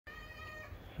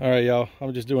All right, y'all,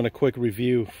 I'm just doing a quick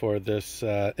review for this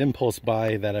impulse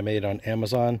buy that I made on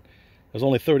Amazon. It was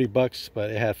only 30 bucks,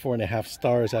 but it had 4.5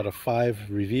 stars out of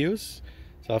 5 reviews.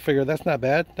 So I figured that's not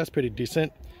bad. That's pretty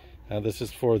decent. This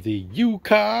is for the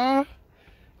Yoocaa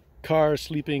car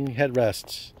sleeping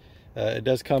headrest. It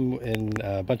does come in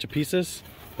a bunch of pieces,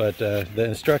 but the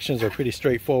instructions are pretty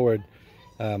straightforward.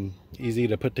 Easy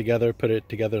to put it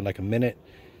together in like a minute.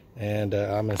 And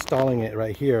I'm installing it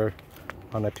right here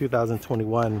on a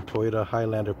 2021 Toyota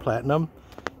Highlander Platinum,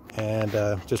 and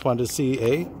just wanted to see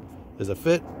A, is it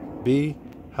fit? B,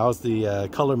 how's the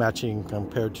color matching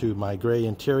compared to my gray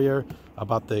interior?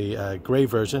 About the gray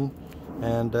version,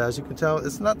 and as you can tell,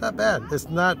 it's not that bad. It's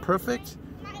not perfect,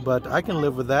 but I can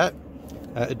live with that.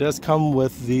 It does come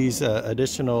with these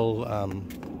additional,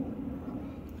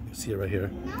 you see it right here,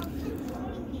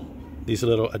 these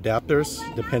little adapters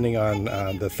depending on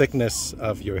the thickness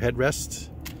of your headrest.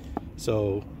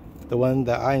 So the one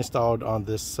that I installed on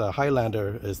this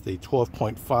Highlander is the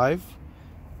 12.5.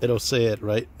 It'll say it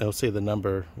right. It'll say the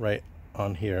number right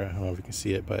on here. I don't know if you can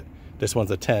see it, but this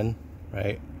one's a 10,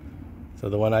 right?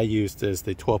 So the one I used is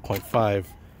the 12.5.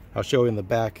 I'll show you in the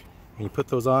back. When you put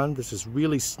those on, this is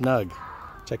really snug.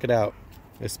 Check it out.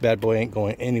 This bad boy ain't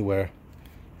going anywhere.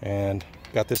 And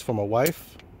got this for my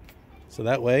wife. So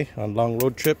that way, on long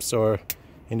road trips or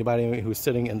anybody who's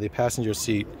sitting in the passenger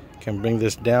seat can bring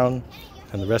this down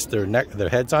and the rest of their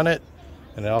heads on it,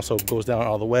 and it also goes down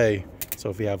all the way.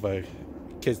 So if you have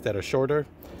kids that are shorter,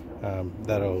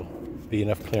 that'll be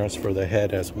enough clearance for the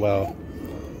head as well.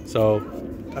 So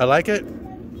I like it.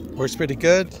 Works pretty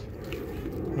good.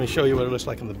 Let me show you what it looks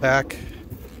like in the back.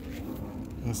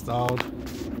 Installed.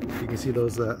 You can see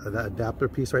those that adapter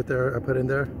piece right there I put in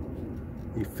there.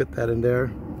 You fit that in there,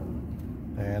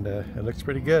 and it looks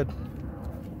pretty good.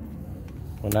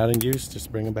 When not in use,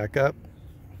 just bring them back up.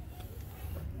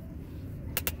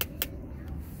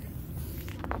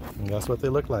 And that's what they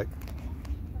look like.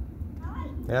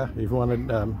 Yeah, if you want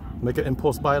to make an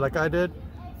impulse buy like I did,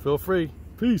 feel free.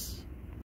 Peace.